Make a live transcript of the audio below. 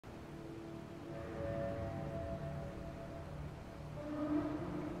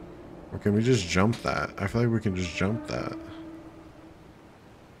Can we just jump that? I feel like we can just jump that.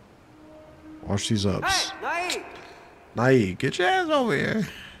 Watch these ups. Hey, Nai, get your ass over here.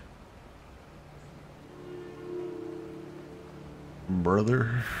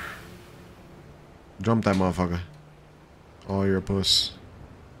 Brother. Jump that motherfucker. Oh, you're a puss.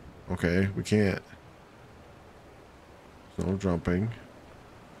 Okay, we can't. No jumping.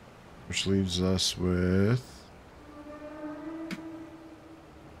 Which leaves us with...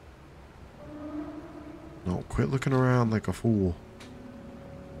 No, quit looking around like a fool.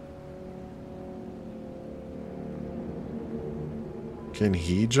 Can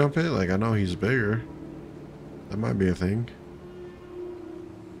he jump it? Like, I know he's bigger. That might be a thing.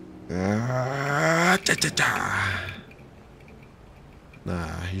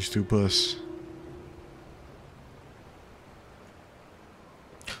 Nah, he's too puss.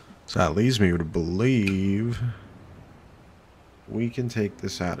 So that leads me to believe we can take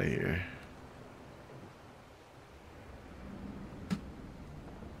this out of here.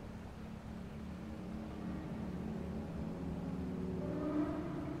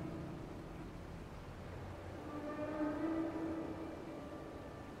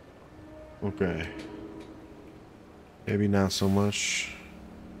 Okay. Maybe not so much.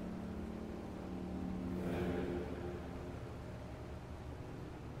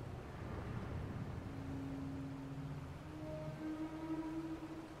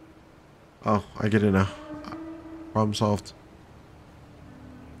 Oh, I get it now. Problem solved.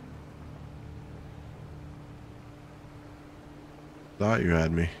 Thought you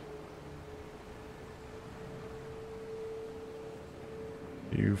had me.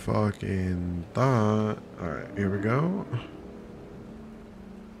 You fucking thought. Alright, here we go.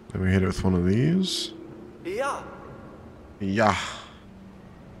 Then we hit it with one of these. yeah, Yeah.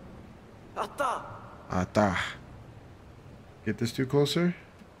 atta. Ata. Get this dude closer.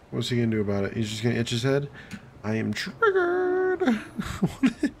 What's he gonna do about it? He's just gonna itch his head? I am triggered.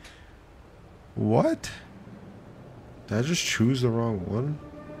 What? Did I just choose the wrong one?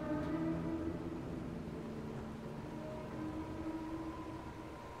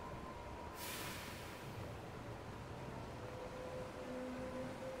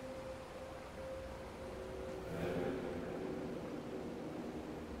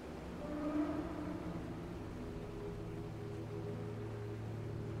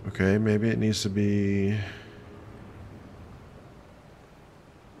 Okay, maybe it needs to be...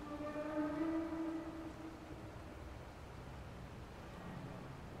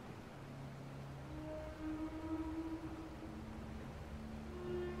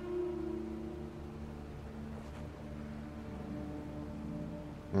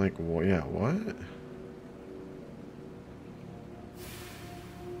 Like, well, yeah, what?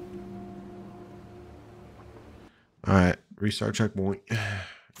 Alright, restart checkpoint.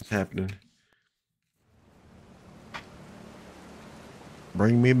 It's happening.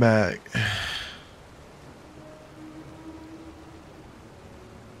 Bring me back.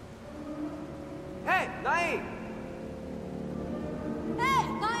 Hey, Nai. Hey,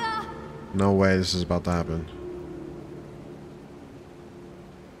 Maya! No way this is about to happen.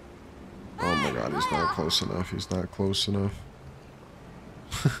 Oh my god, he's not close enough. He's not close enough.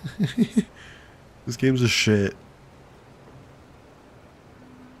 This game's a shit.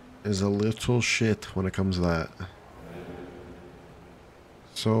 Is a little shit when it comes to that.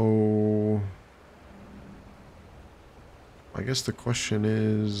 So... I guess the question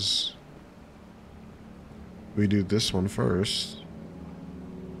is... We do this one first.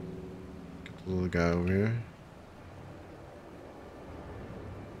 Get the little guy over here.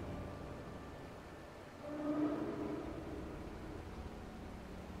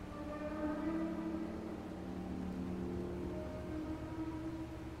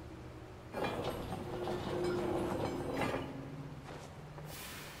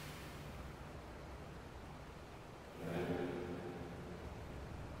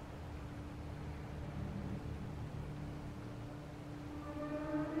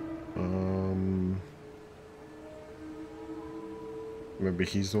 Maybe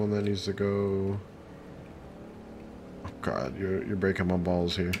he's the one that needs to go. Oh god, you're breaking my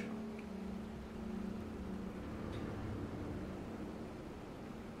balls here.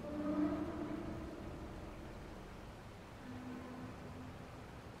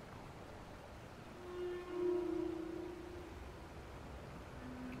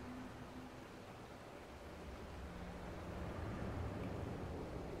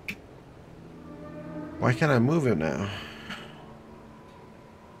 Why can't I move it now?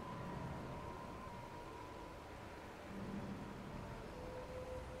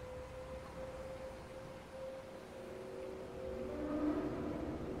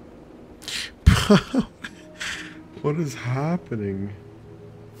 What is happening?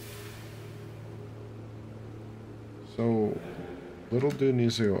 So, little dude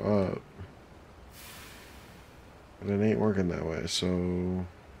needs to go up. But it ain't working that way, so...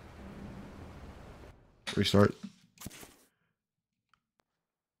 Restart.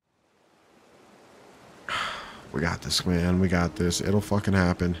 We got this, man. We got this. It'll fucking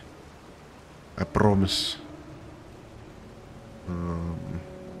happen. I promise.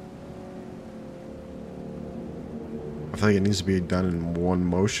 I feel like it needs to be done in one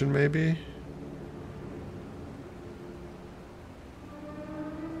motion, maybe?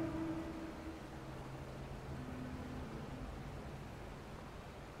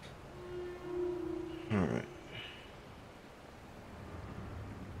 Alright.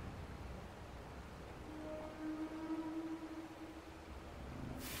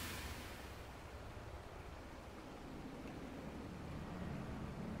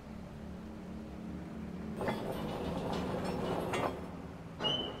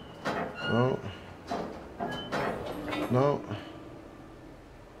 No. No.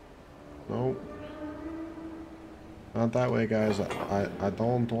 No. Not that way, guys. I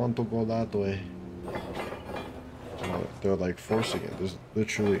don't want to go that way. They're like forcing it. There's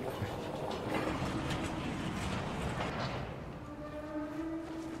literally...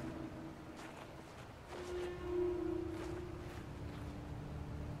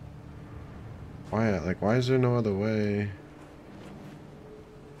 Why? Like, why is there no other way?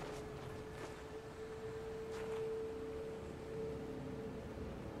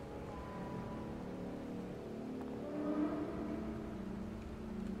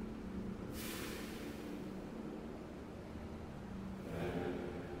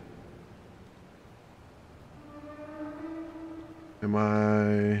 Am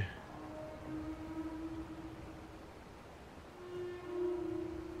I...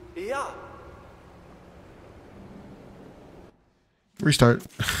 Yeah. Restart.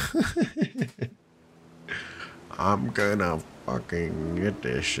 I'm gonna fucking get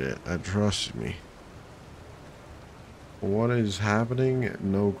this shit. Trust me. What is happening?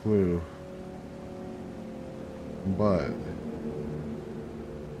 No clue. But...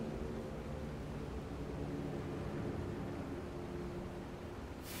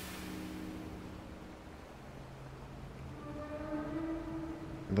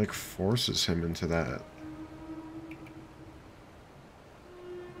 it like forces him into that.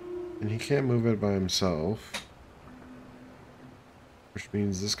 And he can't move it by himself. Which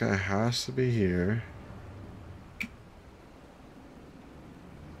means this guy has to be here.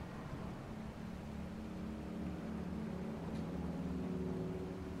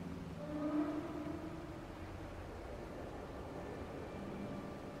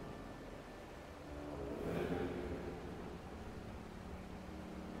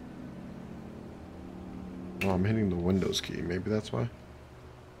 Oh, I'm hitting the Windows key. Maybe that's why.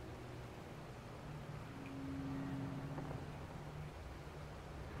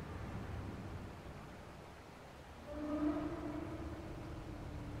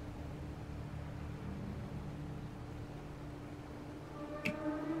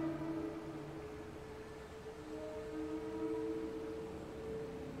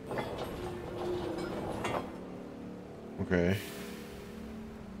 Okay.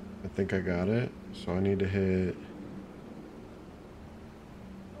 I think I got it. So I need to hit...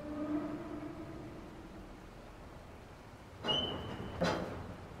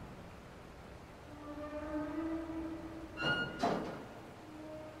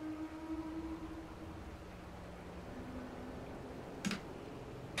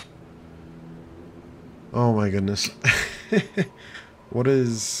 Oh my goodness. What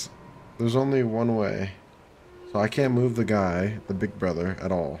is... There's only one way. So I can't move the guy, the big brother,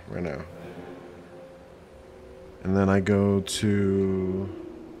 at all right now. And then I go to...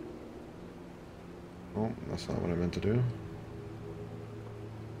 Oh, that's not what I meant to do.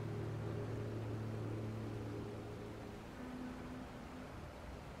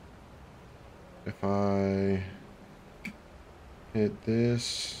 If I hit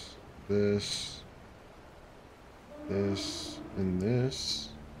this, this, this, and this,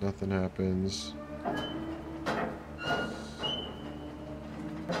 nothing happens.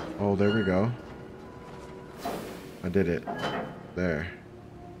 Oh, there we go. I did it. There.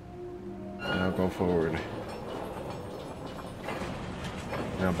 Now go forward.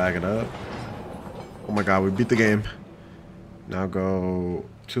 Now back it up. Oh my god, we beat the game. Now go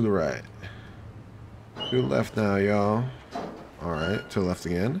to the right. To the left now, y'all. Alright, to the left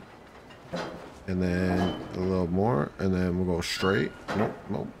again. And then a little more. And then we'll go straight. Nope,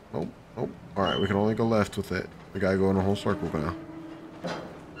 nope, nope, nope. Alright, we can only go left with it. We gotta go in a whole circle now.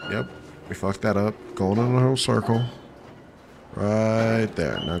 Yep. We fucked that up. Going in a whole circle. Right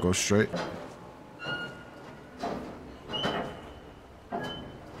there. Now go straight.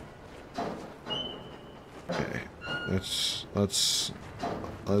 Okay. Let's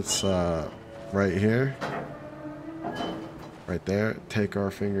right here. Right there. Take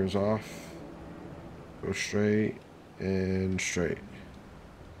our fingers off. Go straight and straight.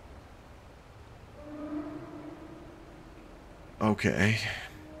 Okay.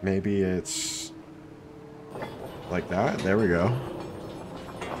 Maybe it's like that. There we go.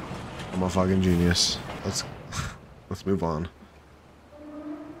 I'm a fucking genius. Let's move on.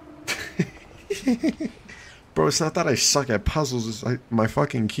 Bro, it's not that I suck at puzzles. It's like my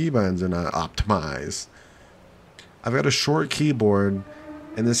fucking keybinds are not optimized. I've got a short keyboard,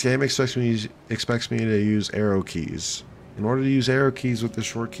 and this game expects me to use arrow keys. In order to use arrow keys with the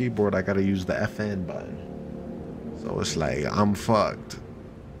short keyboard, I gotta use the FN button. So it's like, I'm fucked.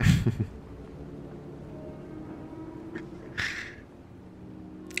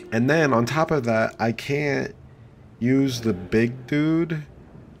 And then on top of that, I can't use the big dude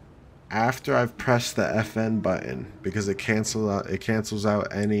after I've pressed the FN button because it cancels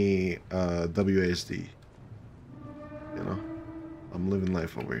out any WASD. You know, I'm living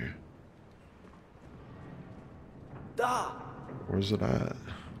life over here. Where's it at?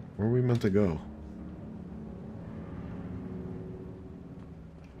 Where are we meant to go?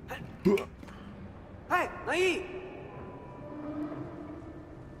 Hey, Nai!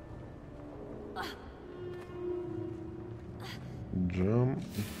 Jump.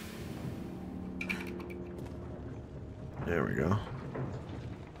 There we go.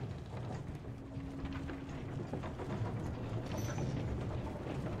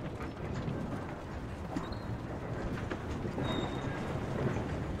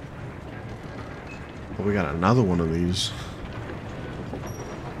 Oh, we got another one of these.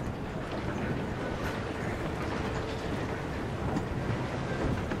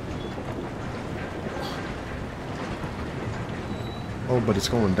 Oh, but it's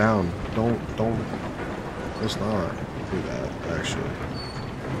going down. Let's not do that, actually.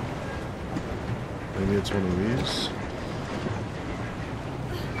 Maybe it's one of these.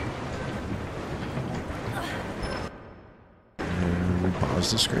 And we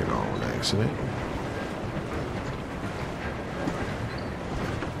pause the screen all on accident.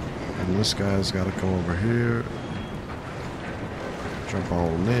 And this guy's got to come over here. Jump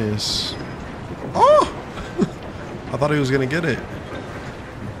on this. Oh! I thought he was going to get it.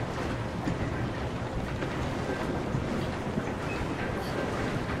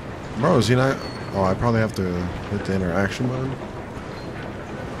 Bro, is he not? Oh, I probably have to hit the interaction button.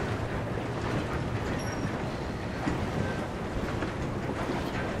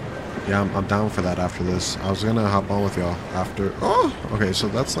 Yeah, I'm down for that after this. I was gonna hop on with y'all after. Oh, okay, so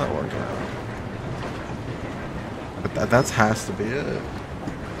that's not working out. But that has to be it.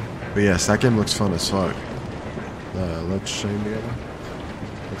 But yes, that game looks fun as fuck. Let's chain together.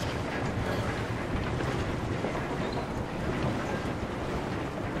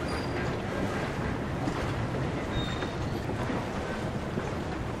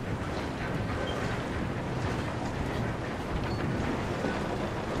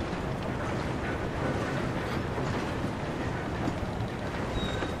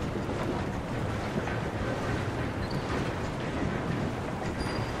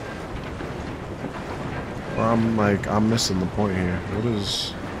 I'm missing the point here. What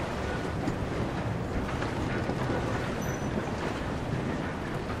is...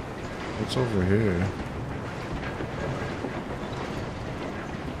 What's over here?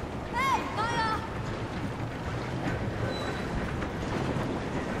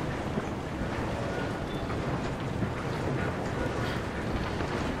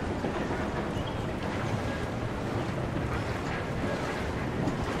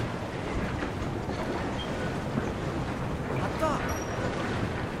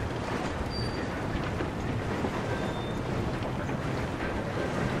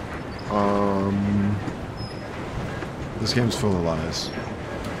 This game's full of lies.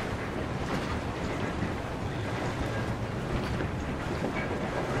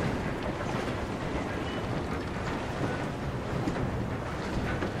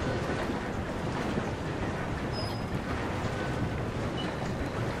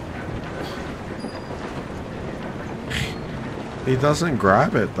 He doesn't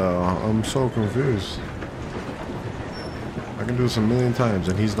grab it though. I'm so confused. I can do this a million times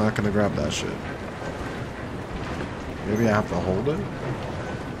and he's not gonna grab that shit. Maybe I have to hold it?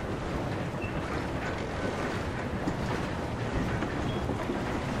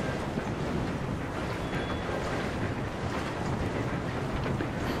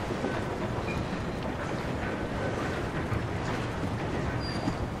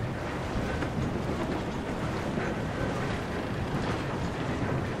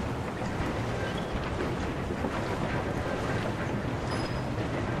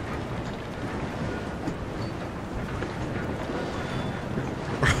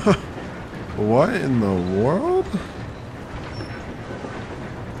 What in the world?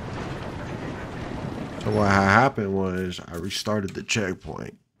 So what happened was I restarted the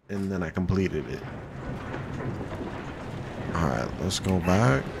checkpoint and then I completed it. Alright, let's go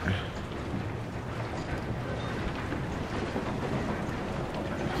back.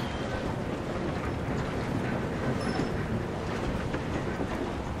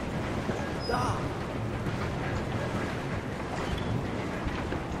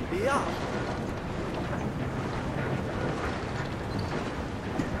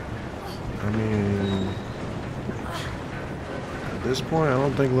 I mean, at this point, I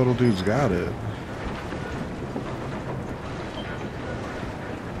don't think little dude's got it.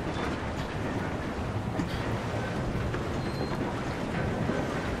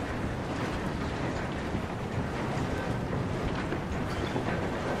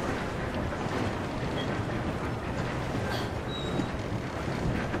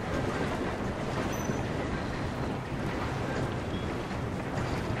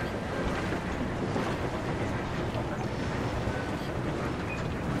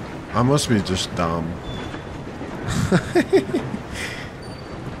 I must be just dumb.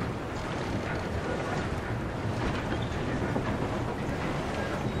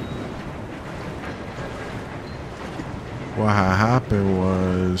 What happened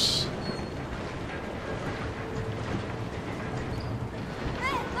was...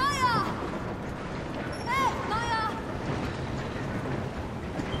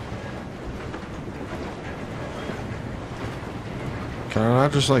 Can I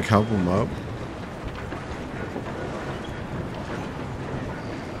not just like help him up?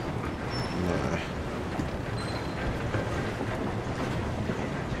 Nah.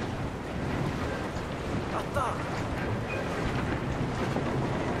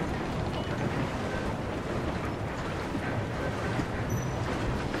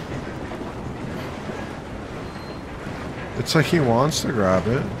 It's like he wants to grab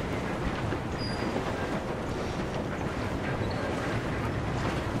it.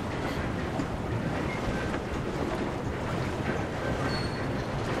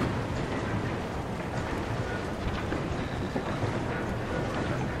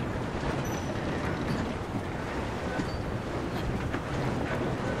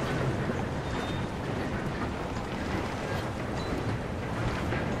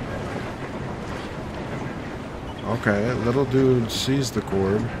 Okay, little dude sees the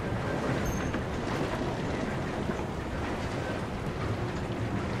cord.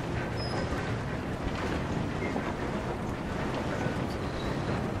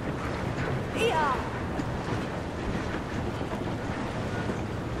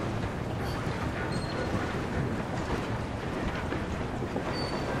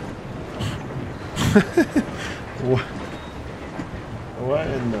 What? What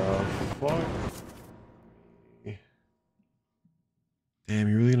in the fuck? Damn,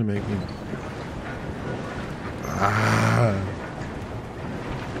 you're really gonna make me... Ah.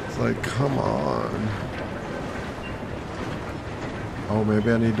 It's like, come on. Oh,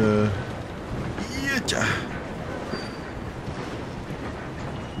 maybe I need to...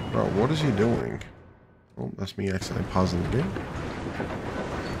 Bro, what is he doing? Oh, that's me accidentally pausing the game.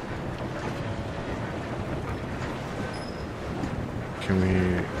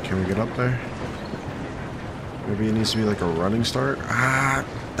 Can we get up there? Maybe it needs to be like a running start. Ah,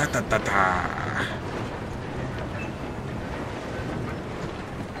 da da da da.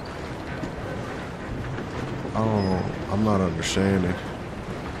 Oh, I'm not understanding.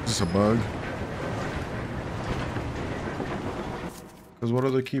 Is this a bug? Because what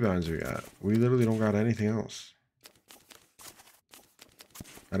other keybinds we got? We literally don't got anything else.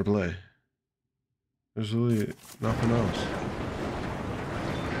 Gotta play. There's really nothing else.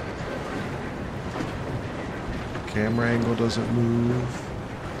 Camera angle doesn't move.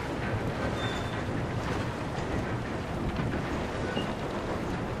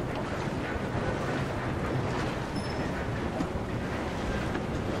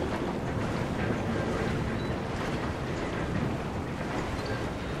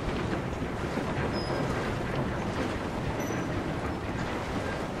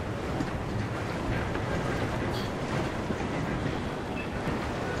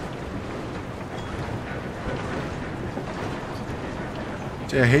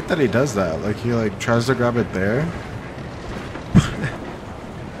 Yeah, I hate that he does that. Like, he like tries to grab it there.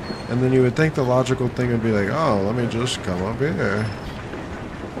 And then you would think the logical thing would be like, oh, let me just come up here.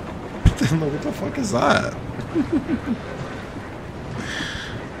 But then what the fuck is that?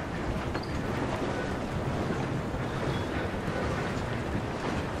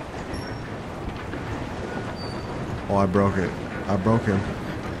 Oh, I broke it. I broke him.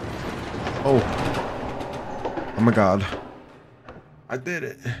 Oh. Oh my god. I did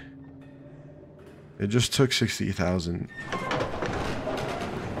it. It just took 60,000.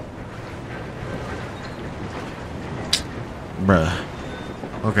 Bruh.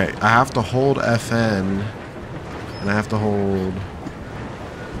 Okay, I have to hold FN. And I have to hold...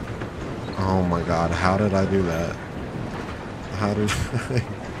 Oh my god, how did I do that? How did I...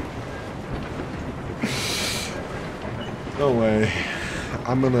 No way.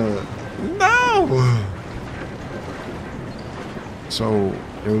 I'm gonna... No! So,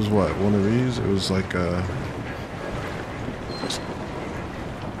 it was what? One of these? It was like a...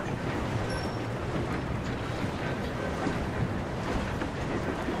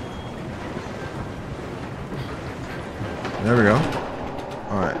 There we go.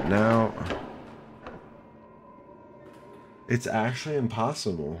 Alright, now... It's actually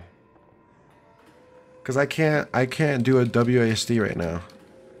impossible. Because I can't do a WASD right now.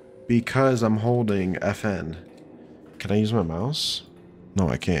 Because I'm holding FN. Can I use my mouse? No,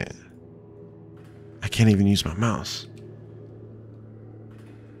 I can't. I can't even use my mouse.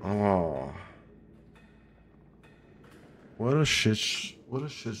 Oh. What a shit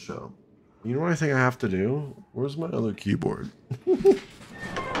show. You know what I think I have to do? Where's my other keyboard?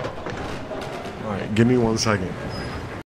 Alright, give me 1 second.